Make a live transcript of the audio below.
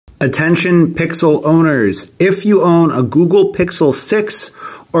Attention Pixel owners, if you own a Google Pixel 6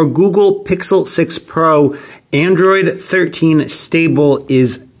 or Google Pixel 6 Pro, Android 13 Stable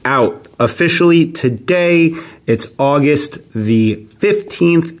is out officially today. It's August the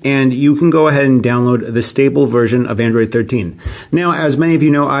 15th, and you can go ahead and download the stable version of Android 13. Now, as many of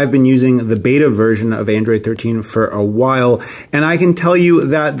you know, I've been using the beta version of Android 13 for a while, and I can tell you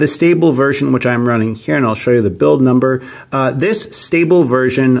that the stable version, which I'm running here, and I'll show you the build number, this stable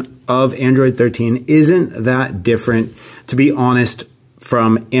version of Android 13 isn't that different, to be honest,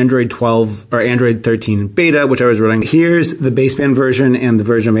 from Android 12 or Android 13 beta, which I was running. Here's the baseband version and the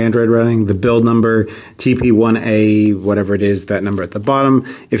version of Android running, the build number, TP1A, whatever it is, that number at the bottom,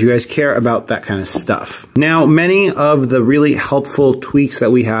 if you guys care about that kind of stuff. Now, many of the really helpful tweaks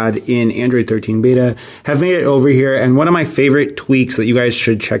that we had in Android 13 beta have made it over here, and one of my favorite tweaks that you guys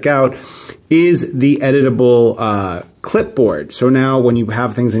should check out is the editable clipboard. So now when you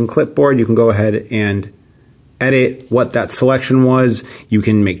have things in clipboard, you can go ahead and edit what that selection was. You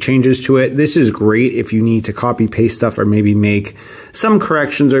can make changes to it. This is great if you need to copy paste stuff or maybe make some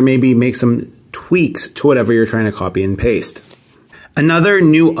corrections or maybe make some tweaks to whatever you're trying to copy and paste. Another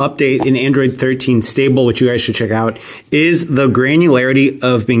new update in Android 13 Stable, which you guys should check out, is the granularity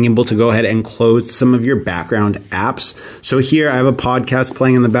of being able to go ahead and close some of your background apps. So here I have a podcast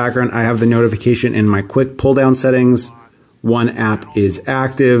playing in the background. I have the notification in my quick pull down settings. One app is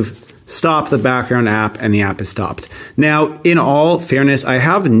active. Stop the background app, and the app is stopped. Now, in all fairness, I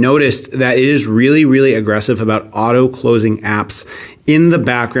have noticed that it is really, really aggressive about auto closing apps in the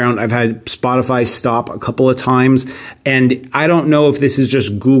background. I've had Spotify stop a couple of times, and I don't know if this is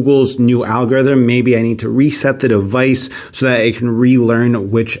just Google's new algorithm. Maybe I need to reset the device so that it can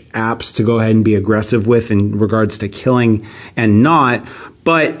relearn which apps to go ahead and be aggressive with in regards to killing and not.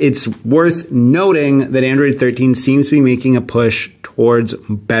 But it's worth noting that Android 13 seems to be making a push towards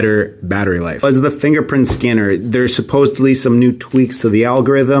better battery life. As the fingerprint scanner, there's supposedly some new tweaks to the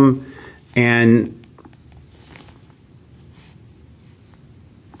algorithm, and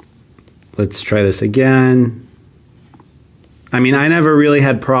let's try this again. I mean, I never really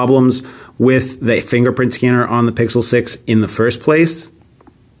had problems with the fingerprint scanner on the Pixel 6 in the first place.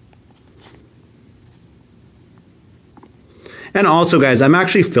 And also, guys, I'm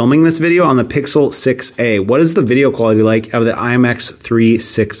actually filming this video on the Pixel 6a. What is the video quality like of the IMX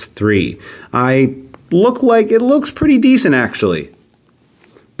 363? It looks pretty decent, actually.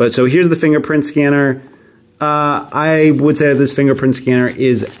 But so here's the fingerprint scanner. I would say that this fingerprint scanner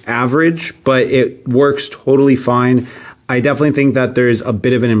is average, but it works totally fine. I definitely think that there's a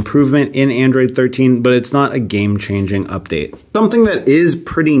bit of an improvement in Android 13, but it's not a game-changing update. Something that is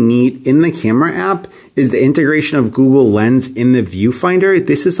pretty neat in the camera app is the integration of Google Lens in the viewfinder.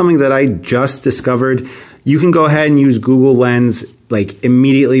 This is something that I just discovered. You can go ahead and use Google Lens like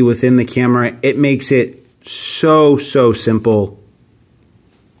immediately within the camera. It makes it so simple.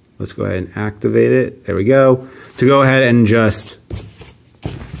 Let's go ahead and activate it. There we go. To go ahead and just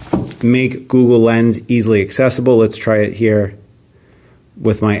make Google Lens easily accessible. Let's try it here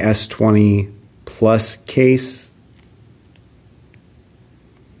with my S20 Plus case.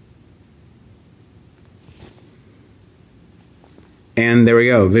 And there we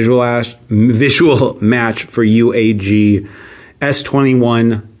go, visual match for UAG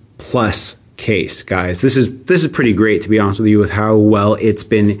S21 Plus case, guys. This is pretty great, to be honest with you, with how well it's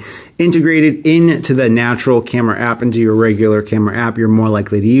been integrated into the natural camera app, into your regular camera app. You're more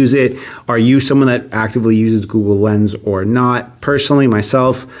likely to use it. Are you someone that actively uses Google Lens or not? Personally,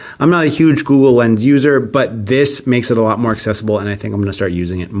 myself, I'm not a huge Google Lens user, but this makes it a lot more accessible, and I think I'm going to start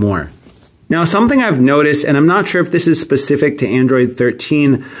using it more. Now, something I've noticed, and I'm not sure if this is specific to Android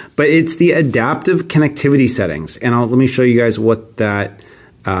 13, but it's the adaptive connectivity settings. And let me show you guys what that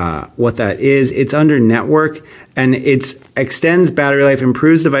is. It's under network, and it extends battery life,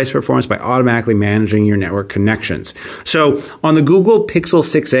 improves device performance by automatically managing your network connections. So on the Google Pixel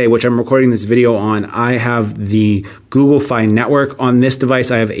 6a, which I'm recording this video on, I have the Google Fi network. On this device,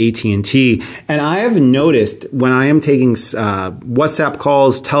 I have AT&T, and I have noticed when I am taking WhatsApp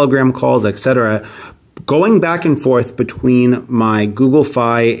calls, Telegram calls, etc., going back and forth between my Google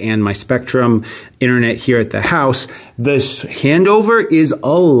Fi and my Spectrum internet here at the house, this handover is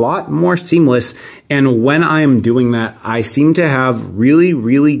a lot more seamless. And when I'm doing that, I seem to have really,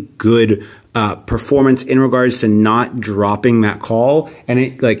 really good performance in regards to not dropping that call and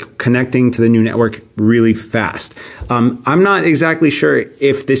it like connecting to the new network really fast. I'm not exactly sure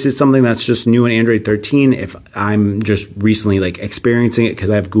if this is something that's just new in Android 13, if I'm just recently like experiencing it because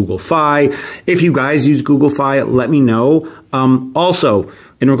I have Google Fi. If you guys use Google Fi, let me know. Also,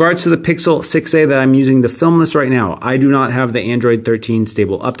 In regards to the Pixel 6a that I'm using to film this right now, I do not have the Android 13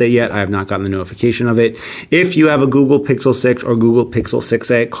 stable update yet. I have not gotten the notification of it. If you have a Google Pixel 6 or Google Pixel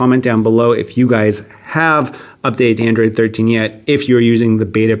 6a, comment down below if you guys have updated to Android 13 yet, if you're using the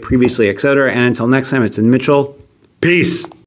beta previously, etc. And until next time, it's been Mitchell. Peace.